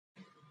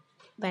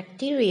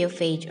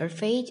Bacteriophage or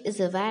phage is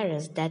a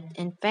virus that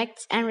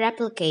infects and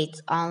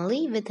replicates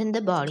only within the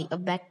body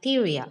of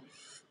bacteria.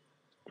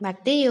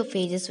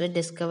 Bacteriophages were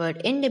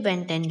discovered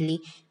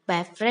independently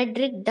by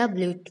Frederick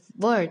W.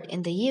 Ward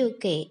in the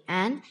UK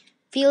and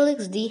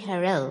Felix D.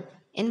 Harel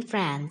in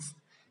France.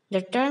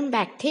 The term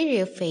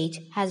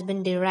bacteriophage has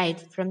been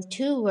derived from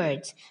two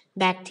words,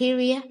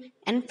 bacteria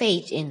and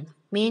phagein,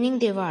 meaning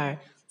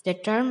devour. The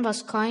term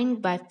was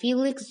coined by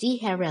Felix D.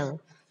 Harel.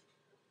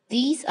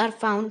 These are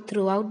found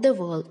throughout the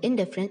world in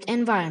different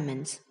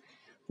environments.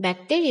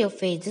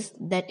 Bacteriophages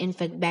that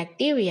infect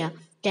bacteria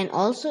can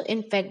also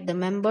infect the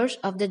members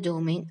of the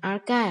domain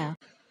archaea.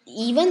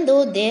 Even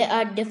though there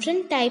are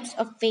different types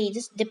of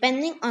phages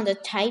depending on the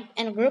type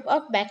and group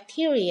of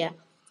bacteria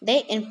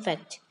they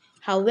infect.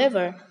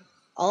 However,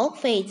 all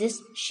phages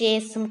share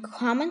some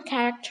common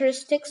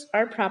characteristics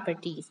or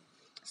properties.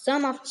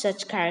 Some of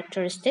such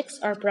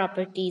characteristics or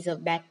properties of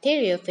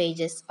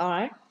bacteriophages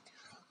are: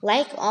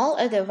 like all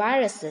other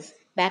viruses,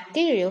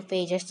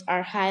 bacteriophages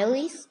are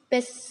highly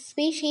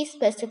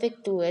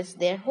species-specific towards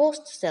their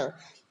host cell.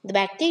 The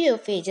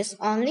bacteriophages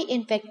only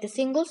infect a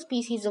single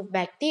species of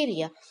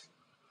bacteria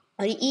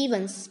or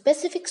even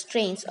specific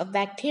strains of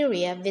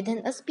bacteria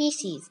within a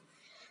species.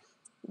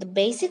 The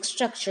basic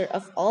structure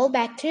of all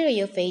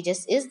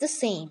bacteriophages is the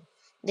same.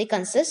 They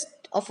consist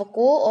of a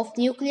core of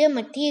nuclear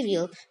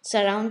material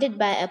surrounded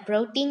by a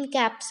protein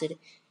capsid.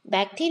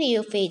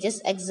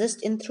 Bacteriophages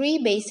exist in three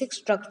basic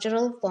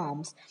structural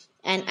forms: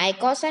 an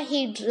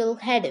icosahedral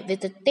head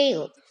with a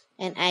tail,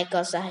 an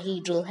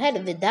icosahedral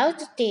head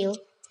without a tail,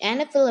 and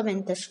a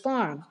filamentous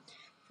form.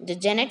 The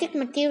genetic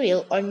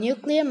material or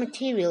nuclear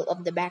material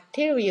of the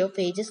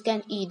bacteriophages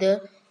can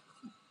either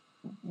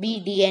be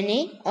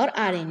DNA or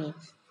RNA,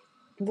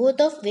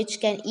 both of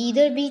which can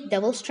either be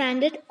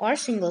double-stranded or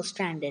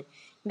single-stranded.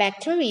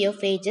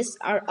 Bacteriophages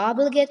are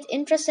obligate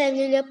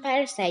intracellular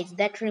parasites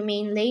that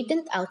remain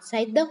latent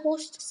outside the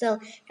host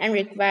cell and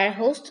require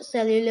host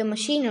cellular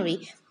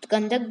machinery to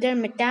conduct their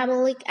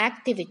metabolic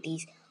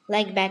activities.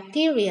 Like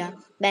bacteria,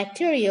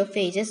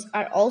 bacteriophages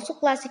are also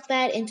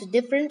classified into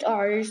different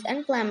orders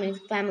and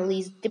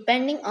families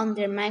depending on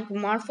their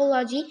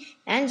morphology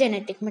and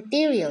genetic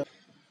material.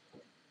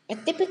 A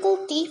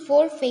typical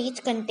T4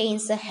 phage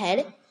contains a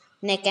head,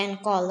 neck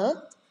and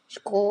collar,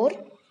 core,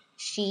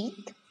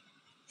 sheath,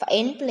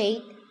 end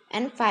plate,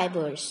 and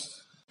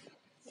fibers.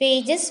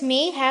 Phages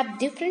may have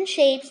different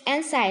shapes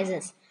and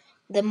sizes.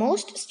 The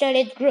most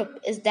studied group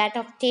is that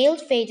of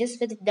tailed phages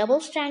with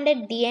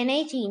double-stranded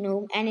DNA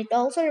genome, and it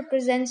also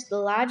represents the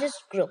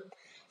largest group.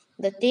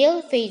 The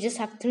tailed phages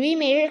have three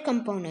major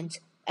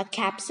components: a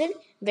capsid,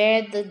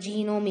 where the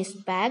genome is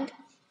packed,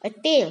 a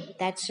tail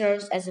that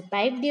serves as a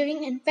pipe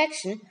during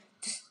infection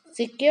to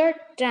secure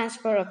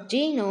transfer of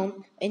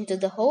genome into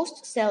the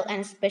host cell,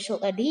 and a special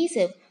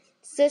adhesive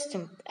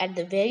system at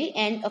the very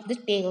end of the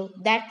tail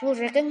that will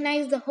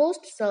recognize the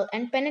host cell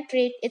and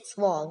penetrate its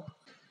wall.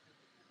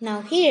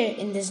 Now here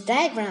in this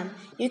diagram,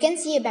 you can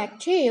see a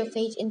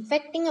bacteriophage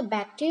infecting a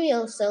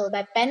bacterial cell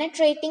by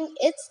penetrating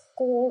its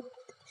core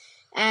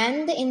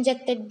and the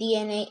injected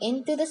DNA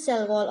into the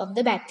cell wall of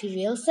the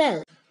bacterial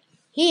cell.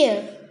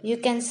 Here you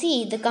can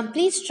see the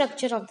complete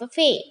structure of the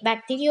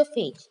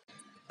bacteriophage.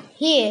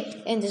 Here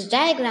in this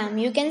diagram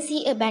you can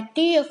see a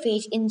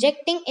bacteriophage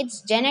injecting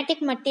its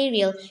genetic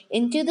material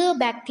into the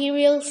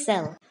bacterial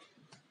cell.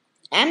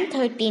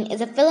 M13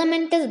 is a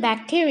filamentous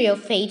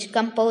bacteriophage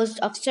composed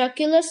of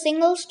circular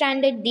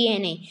single-stranded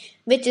DNA,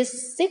 which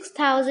is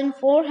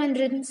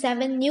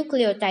 6,407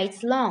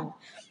 nucleotides long.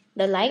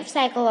 The life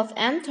cycle of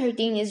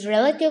M13 is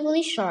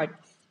relatively short,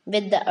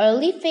 with the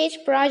early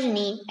phage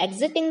progeny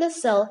exiting the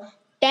cell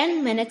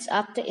 10 minutes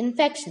after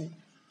infection.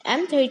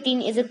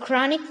 M13 is a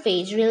chronic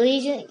phage,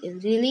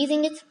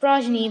 releasing its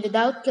progeny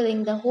without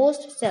killing the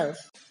host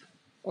cells.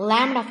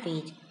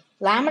 Lambdaphage.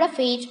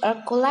 Lambdaphage or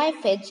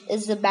coliphage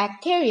is a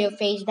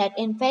bacteriophage that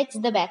infects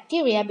the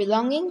bacteria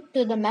belonging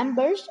to the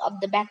members of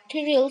the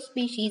bacterial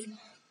species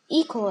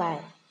E.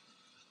 coli.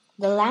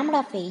 The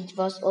lambdaphage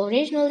was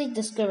originally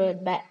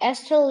discovered by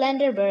Esther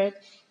Lenderberg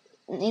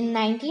in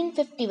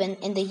 1951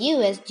 in the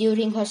US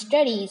during her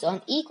studies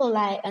on E.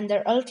 coli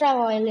under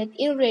ultraviolet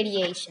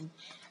irradiation.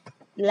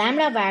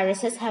 Lambda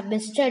viruses have been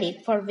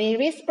studied for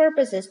various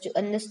purposes to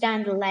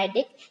understand the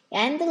lytic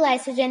and the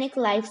lysogenic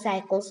life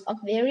cycles of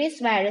various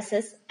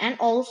viruses, and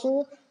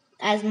also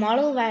as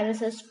model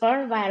viruses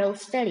for viral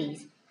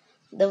studies.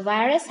 The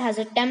virus has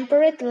a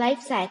temperate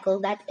life cycle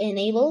that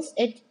enables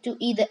it to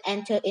either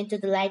enter into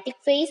the lytic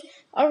phase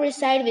or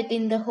reside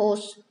within the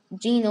host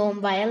genome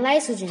via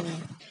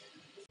lysogeny.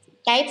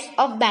 Types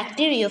of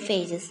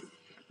bacteriophages.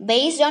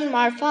 Based on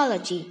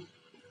morphology,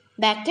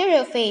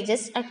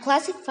 bacteriophages are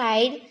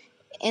classified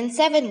in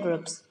 7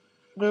 groups: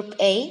 Group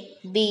A,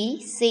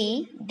 B,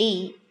 C,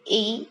 D,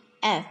 E,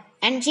 F,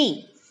 and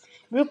G.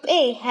 Group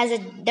A has a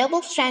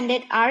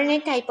double-stranded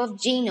RNA type of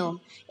genome.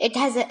 It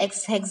has a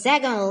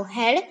hexagonal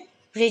head,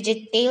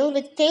 rigid tail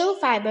with tail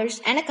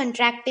fibers, and a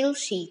contractile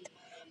sheath.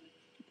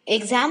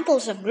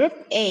 Examples of Group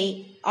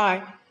A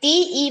are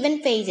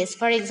T-even phages.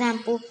 For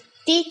example,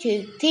 T.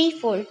 T2,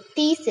 T4,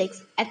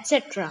 T6,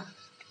 etc.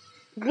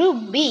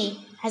 Group B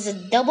has a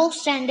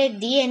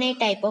double-stranded DNA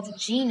type of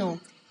genome.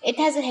 It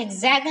has a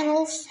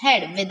hexagonal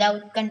head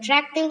without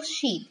contractile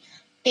sheath.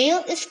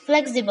 Tail is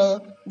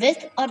flexible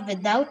with or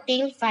without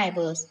tail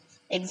fibers.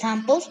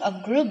 Examples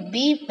of Group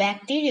B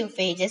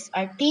bacteriophages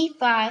are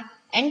T5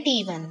 and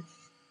T1.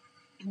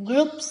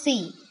 Group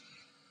C.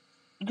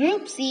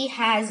 Group C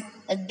has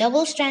a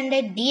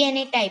double-stranded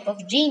DNA type of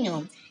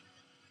genome.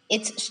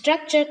 Its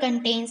structure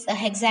contains a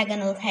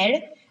hexagonal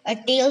head, a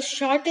tail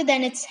shorter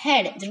than its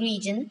head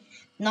region,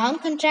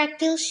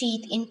 non-contractile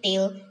sheath in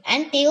tail,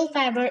 and tail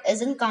fiber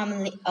isn't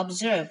commonly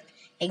observed.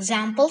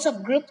 Examples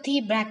of group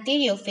 3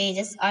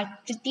 bacteriophages are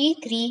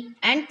T3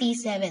 and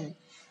T7.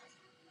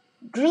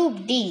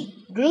 Group D.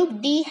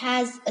 Group D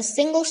has a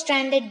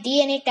single-stranded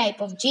DNA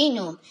type of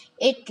genome.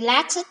 It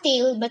lacks a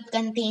tail but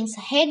contains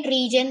a head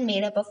region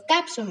made up of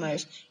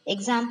capsomers.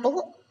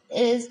 Example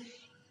is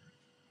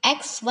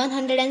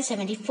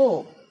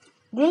X174.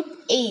 Group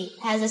A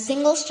has a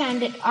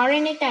single-stranded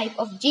RNA type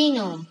of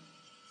genome.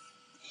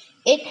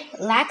 It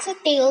lacks a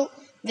tail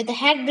with a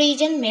head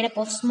region made up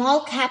of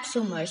small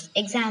capsomers.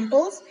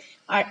 Examples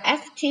are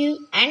F2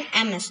 and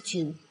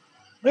MS2.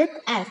 Group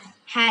F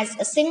has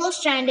a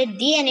single-stranded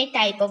DNA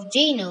type of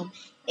genome.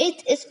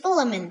 It is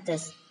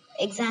filamentous.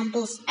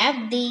 Examples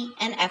FD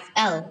and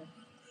FL.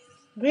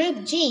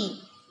 Group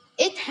G.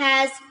 It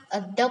has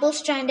a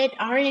double-stranded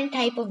RNA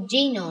type of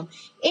genome.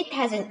 It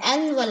has an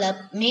envelope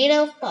made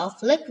up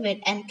of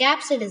liquid and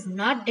capsid is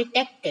not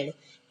detected.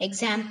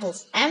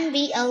 Examples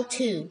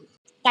MBL2.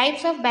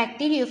 Types of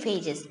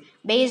bacteriophages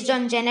based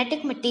on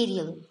genetic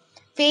material.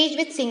 Phage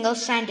with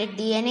single-stranded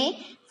DNA,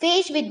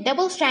 phage with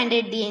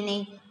double-stranded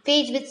DNA,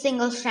 phage with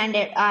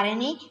single-stranded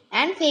RNA,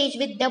 and phage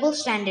with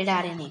double-stranded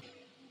RNA.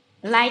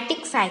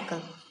 Lytic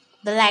cycle.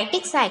 The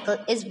Lytic cycle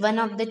is one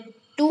of the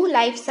two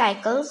life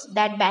cycles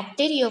that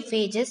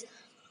bacteriophages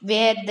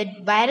where the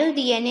viral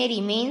DNA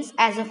remains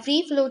as a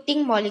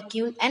free-floating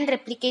molecule and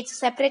replicates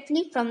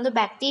separately from the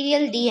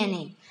bacterial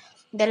DNA.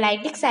 The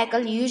Lytic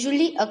cycle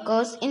usually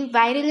occurs in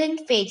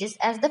virulent phages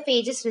as the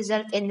phages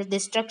result in the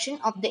destruction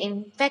of the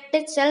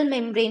infected cell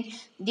membrane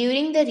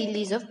during the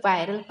release of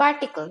viral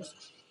particles.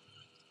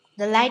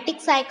 The Lytic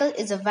cycle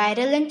is a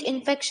virulent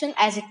infection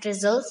as it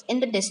results in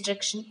the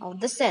destruction of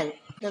the cell.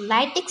 The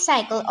Lytic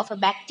cycle of a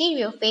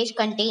bacteriophage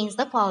contains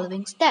the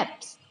following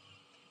steps: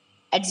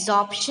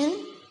 adsorption,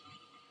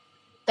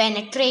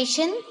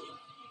 penetration,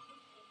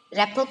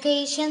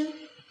 replication,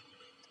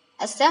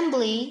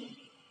 assembly,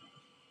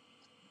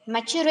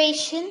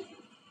 maturation,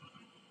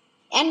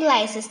 and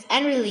lysis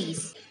and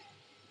release.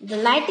 The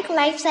lytic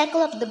life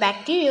cycle of the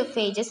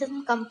bacteriophages is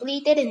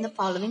completed in the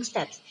following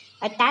steps: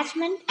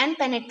 attachment and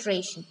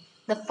penetration.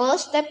 The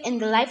first step in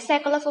the life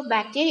cycle of a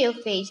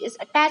bacteriophage is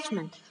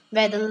attachment,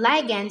 where the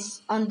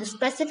ligands on the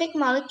specific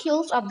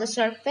molecules of the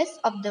surface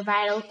of the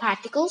viral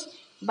particles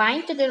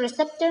bind to the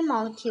receptor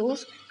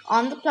molecules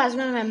on the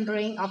plasma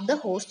membrane of the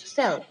host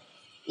cell.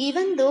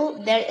 Even though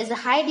there is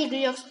a high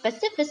degree of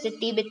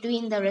specificity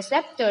between the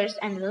receptors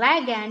and the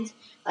ligands,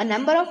 a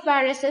number of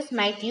viruses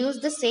might use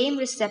the same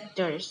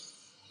receptors.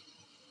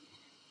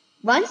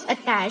 Once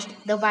attached,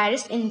 the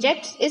virus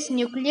injects its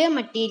nuclear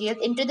material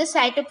into the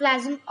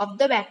cytoplasm of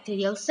the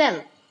bacterial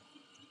cell.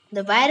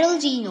 The viral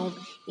genome,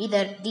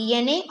 either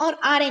DNA or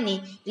RNA,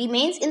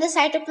 remains in the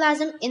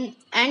cytoplasm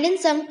and in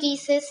some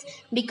cases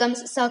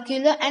becomes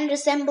circular and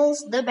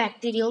resembles the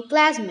bacterial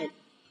plasmid.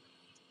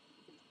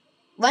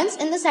 Once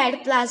in the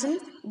cytoplasm,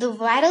 the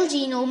viral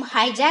genome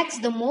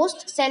hijacks the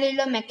most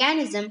cellular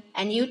mechanism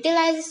and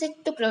utilizes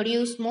it to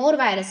produce more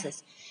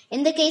viruses.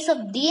 In the case of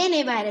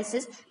DNA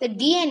viruses, the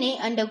DNA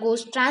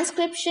undergoes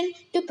transcription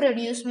to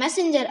produce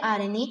messenger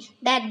RNA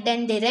that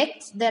then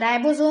directs the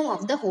ribosome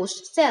of the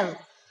host cell.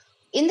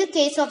 In the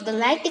case of the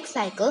lytic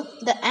cycle,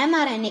 the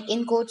mRNA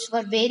encodes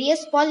for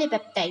various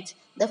polypeptides,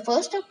 the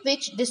first of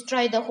which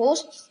destroy the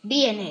host's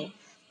DNA.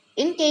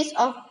 In case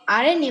of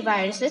RNA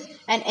viruses,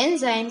 an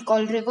enzyme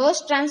called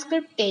reverse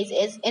transcriptase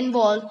is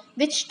involved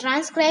which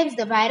transcribes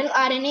the viral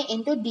RNA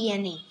into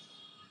DNA.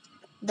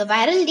 The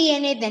viral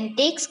DNA then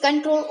takes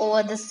control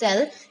over the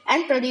cell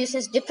and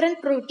produces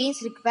different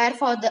proteins required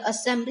for the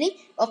assembly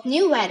of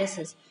new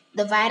viruses.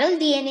 The viral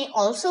DNA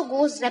also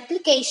goes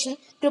replication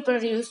to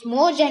produce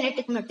more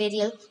genetic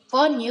material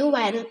for new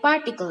viral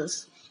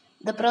particles.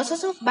 The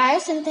process of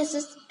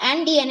biosynthesis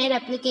and DNA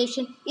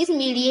replication is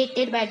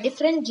mediated by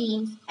different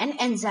genes and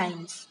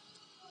enzymes.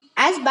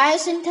 As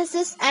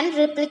biosynthesis and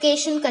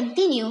replication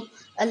continue,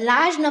 a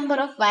large number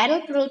of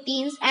viral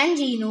proteins and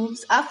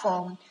genomes are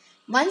formed.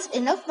 Once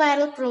enough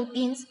viral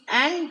proteins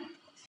are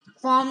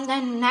formed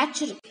and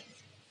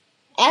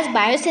as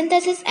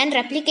biosynthesis and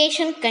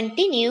replication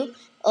continue,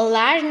 a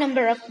large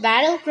number of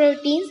viral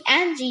proteins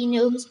and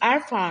genomes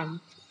are formed.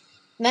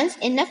 Once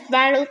enough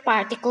viral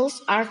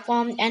particles are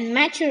formed and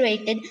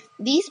maturated,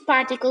 these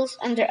particles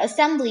under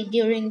assembly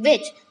during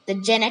which the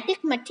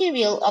genetic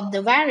material of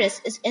the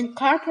virus is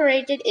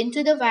incorporated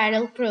into the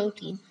viral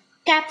protein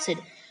capsid.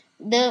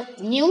 The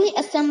newly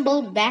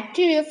assembled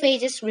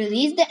bacteriophages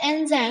release the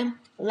enzyme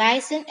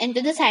lysin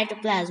into the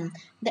cytoplasm.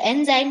 The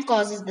enzyme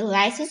causes the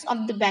lysis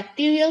of the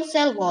bacterial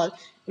cell wall,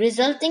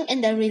 resulting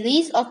in the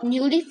release of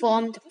newly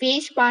formed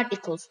phage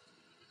particles.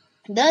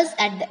 Thus,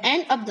 at the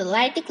end of the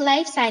lytic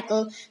life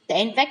cycle, the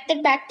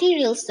infected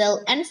bacterial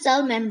cell and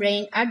cell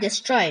membrane are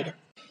destroyed.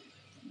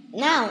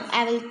 Now,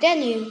 I will tell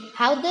you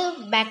how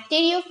the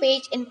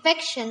bacteriophage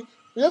infection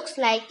looks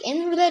like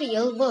in the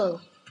real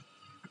world.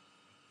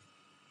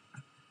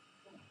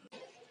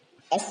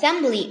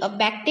 Assembly of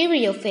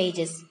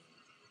bacteriophages.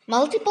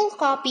 Multiple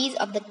copies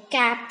of the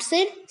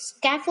capsid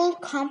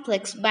scaffold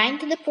complex bind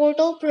to the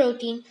portal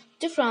protein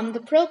to form the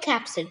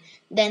procapsid.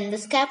 Then the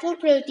scaffold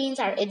proteins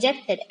are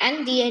ejected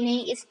and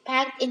DNA is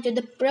packed into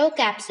the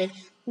procapsid,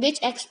 which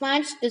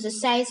expands to the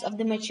size of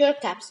the mature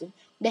capsid.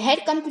 The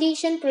head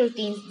completion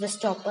proteins, the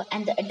stopper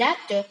and the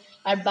adapter,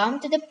 are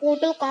bound to the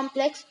portal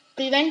complex,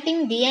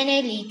 preventing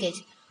DNA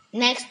leakage.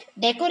 Next,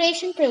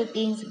 decoration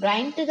proteins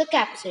bind to the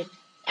capsid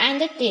and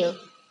the tail,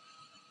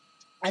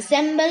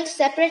 assembled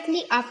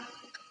separately of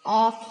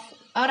or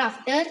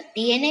after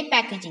DNA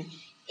packaging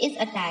is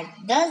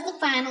attached. Thus, the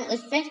final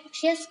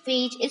infectious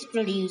phage is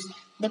produced.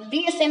 The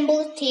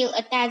pre-assembled tail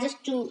attaches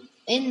to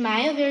in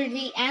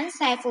myovirdi and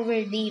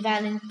cyphovirdi,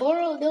 while in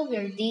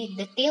porodovirdi,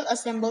 the tail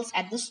assembles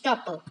at the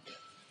stopper.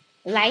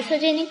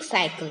 Lysogenic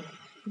cycle.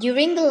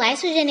 During the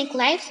lysogenic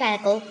life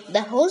cycle,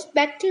 the host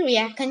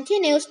bacteria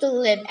continues to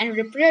live and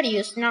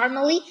reproduce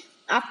normally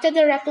after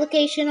the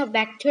replication of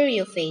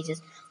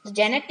bacteriophages. The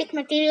genetic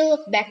material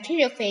of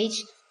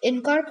bacteriophage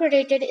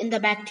incorporated in the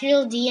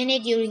bacterial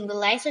DNA during the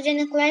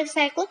lysogenic life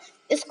cycle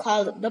is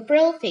called the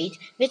prophage,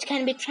 which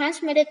can be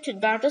transmitted to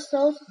daughter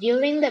cells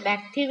during the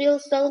bacterial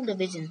cell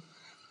division.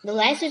 The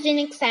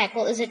lysogenic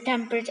cycle is a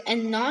temperate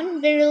and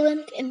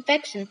non-virulent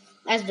infection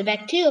as the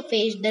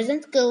bacteriophage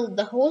doesn't kill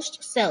the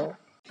host cell.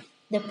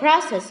 The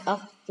process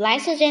of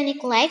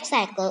lysogenic life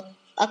cycle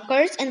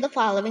occurs in the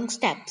following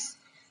steps: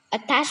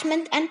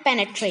 attachment and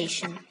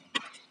penetration.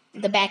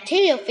 The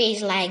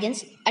bacteriophage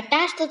ligands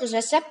attach to the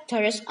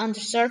receptors on the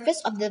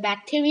surface of the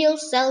bacterial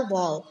cell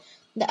wall.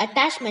 The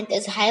attachment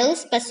is highly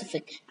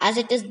specific as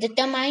it is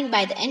determined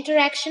by the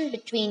interaction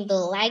between the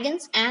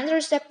ligands and the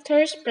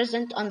receptors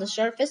present on the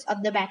surface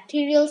of the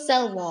bacterial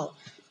cell wall.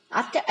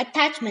 After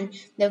attachment,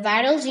 the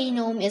viral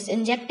genome is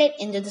injected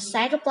into the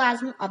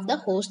cytoplasm of the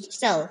host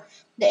cell.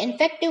 The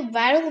infective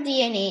viral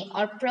DNA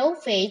or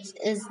prophage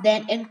is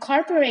then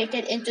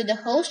incorporated into the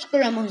host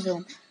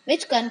chromosome,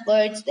 which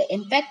converts the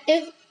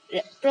infective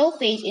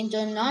prophage into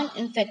a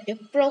non-infective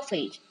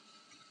prophage.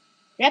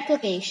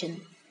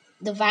 Replication.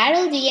 The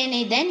viral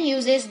DNA then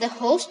uses the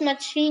host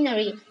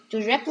machinery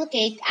to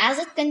replicate as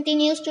it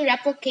continues to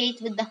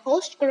replicate with the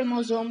host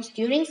chromosomes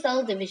during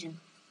cell division.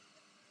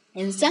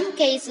 In some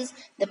cases,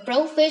 the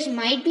prophage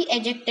might be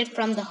ejected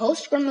from the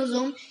host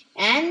chromosome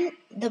and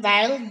the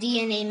viral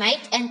DNA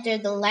might enter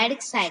the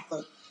Lytic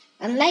cycle.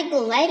 Unlike the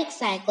Lytic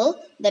cycle,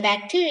 the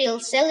bacterial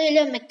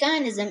cellular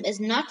mechanism is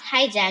not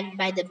hijacked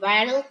by the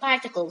viral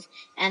particles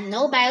and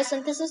no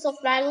biosynthesis of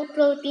viral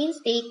proteins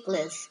takes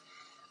place.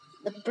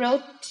 The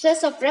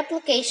process of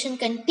replication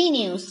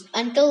continues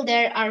until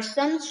there are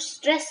some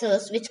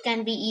stressors, which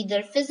can be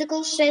either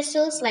physical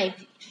stressors like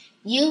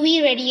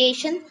UV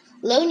radiation,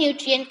 low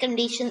nutrient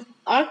condition,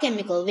 or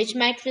chemical, which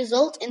might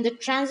result in the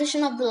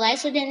transition of the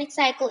lysogenic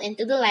cycle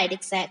into the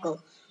lytic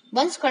cycle.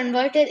 Once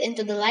converted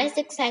into the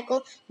lytic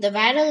cycle, the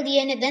viral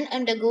DNA then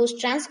undergoes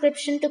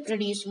transcription to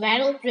produce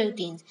viral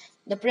proteins.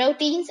 The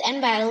proteins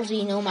and viral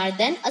genome are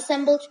then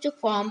assembled to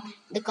form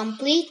the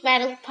complete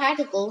viral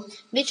particle,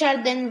 which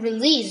are then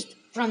released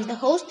from the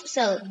host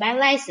cell by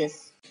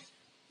lysis.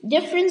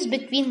 Difference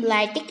between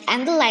lytic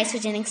and the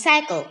lysogenic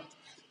cycle.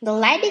 The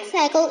lytic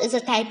cycle is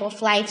a type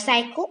of life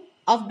cycle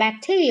of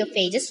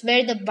bacteriophages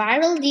where the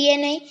viral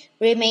DNA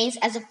remains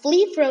as a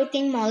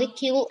free-floating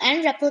molecule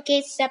and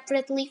replicates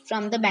separately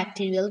from the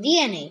bacterial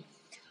DNA.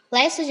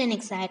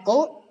 Lysogenic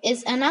cycle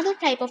is another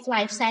type of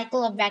life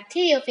cycle of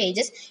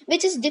bacteriophages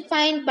which is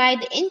defined by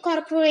the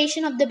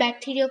incorporation of the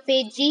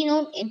bacteriophage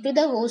genome into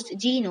the host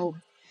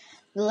genome.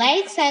 The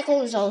lytic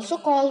cycle is also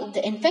called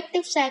the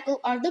infective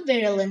cycle or the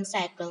virulent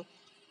cycle.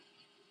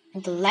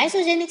 The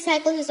lysogenic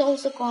cycle is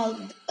also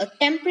called a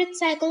temperate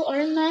cycle or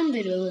a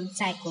non-virulent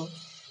cycle.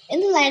 In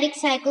the lytic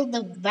cycle,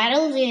 the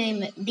viral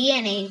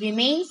DNA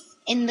remains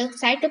in the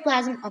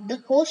cytoplasm of the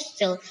host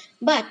cell,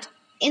 but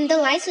in the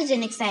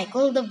lysogenic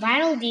cycle, the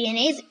viral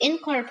DNA is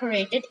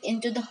incorporated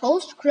into the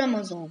host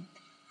chromosome.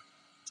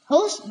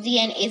 Host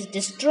DNA is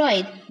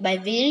destroyed by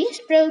various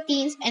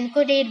proteins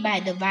encoded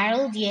by the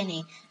viral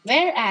DNA,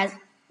 whereas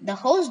the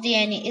host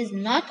DNA is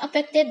not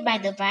affected by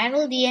the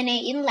viral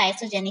DNA in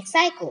lysogenic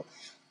cycle.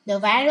 The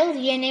viral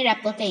DNA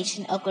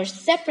replication occurs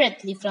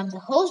separately from the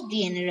host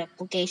DNA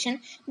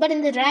replication, but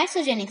in the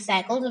lysogenic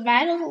cycle, the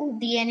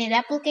viral DNA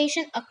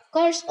replication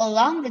occurs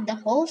along with the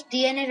host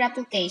DNA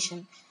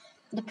replication.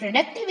 The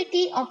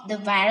productivity of the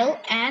viral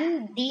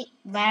and the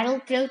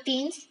viral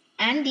proteins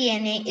and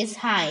DNA is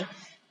high.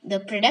 The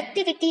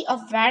productivity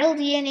of viral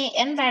DNA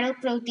and viral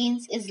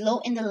proteins is low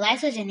in the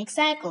lysogenic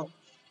cycle.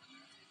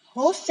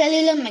 Host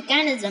cellular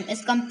mechanism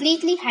is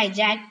completely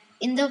hijacked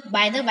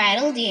by the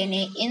viral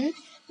DNA in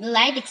the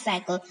Lytic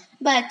cycle,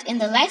 but in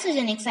the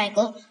lysogenic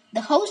cycle,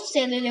 the host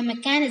cellular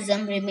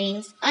mechanism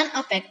remains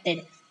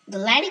unaffected. The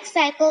Lytic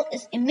cycle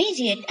is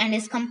immediate and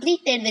is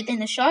completed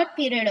within a short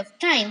period of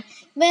time,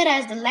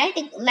 whereas the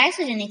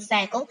lysogenic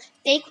cycle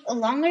takes a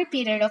longer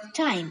period of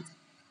time.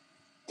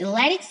 The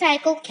Lytic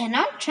cycle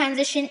cannot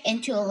transition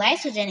into a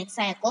lysogenic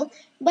cycle,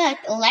 but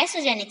a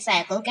lysogenic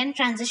cycle can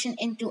transition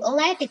into a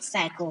Lytic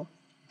cycle.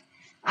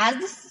 As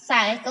the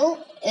cycle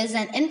is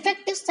an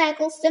infective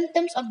cycle,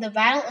 symptoms of the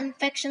viral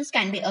infections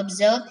can be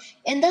observed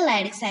in the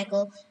Lytic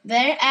cycle,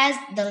 whereas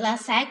the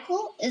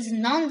cycle is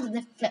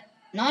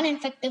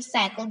non-infective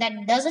cycle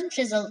that doesn't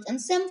result in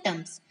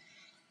symptoms.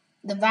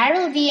 The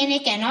viral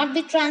DNA cannot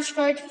be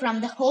transferred from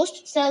the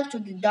host cell to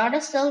the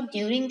daughter cell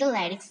during the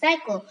Lytic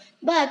cycle,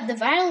 but the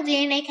viral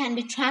DNA can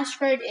be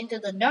transferred into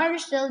the daughter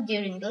cell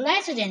during the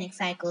lysogenic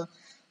cycle.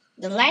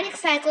 The Lytic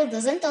cycle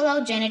doesn't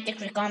allow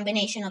genetic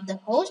recombination of the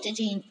host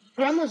gene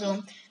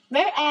chromosome,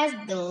 whereas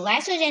the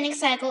lysogenic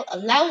cycle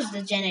allows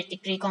the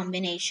genetic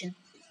recombination.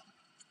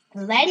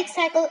 The Lytic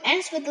cycle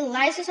ends with the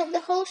lysis of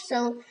the host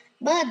cell,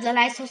 but the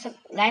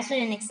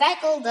lysogenic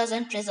cycle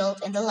doesn't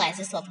result in the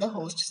lysis of the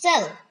host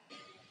cell.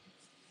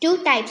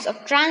 Two types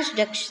of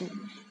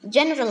transduction.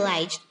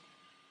 Generalized.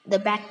 The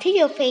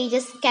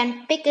bacteriophages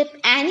can pick up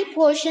any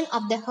portion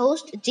of the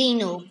host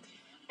genome.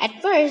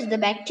 At first, the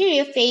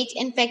bacteriophage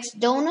infects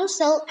donor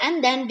cell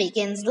and then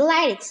begins the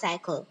Lytic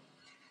cycle.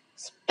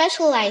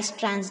 Specialized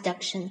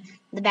transduction.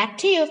 The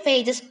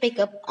bacteriophages pick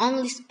up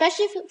only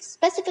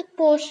specific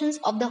portions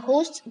of the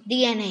host's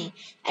DNA.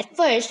 At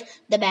first,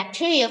 the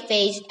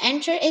bacteriophage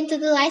enters into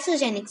the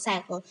lysogenic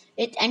cycle.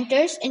 It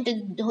enters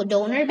into the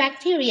donor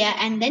bacteria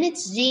and then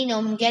its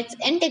genome gets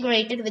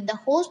integrated with the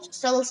host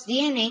cell's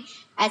DNA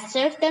at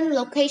certain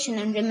location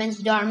and remains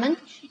dormant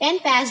and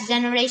passes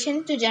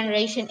generation to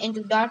generation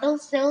into daughter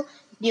cell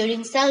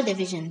during cell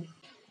division.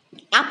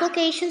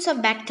 Applications of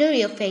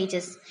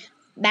bacteriophages.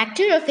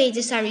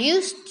 Bacteriophages are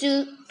used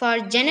for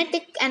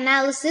genetic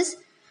analysis.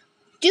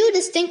 Two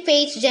distinct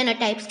phage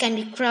genotypes can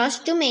be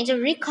crossed to measure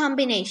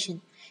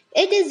recombination.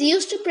 It is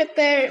used to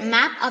prepare a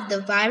map of the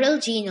viral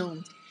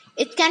genome.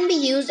 It can be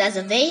used as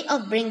a way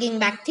of bringing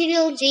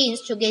bacterial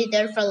genes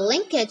together for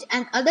linkage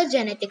and other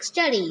genetic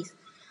studies.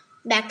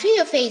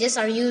 Bacteriophages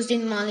are used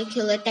in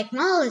molecular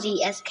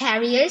technology as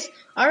carriers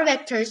or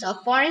vectors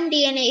of foreign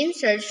DNA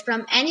inserts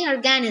from any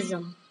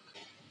organism.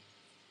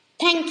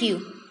 Thank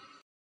you.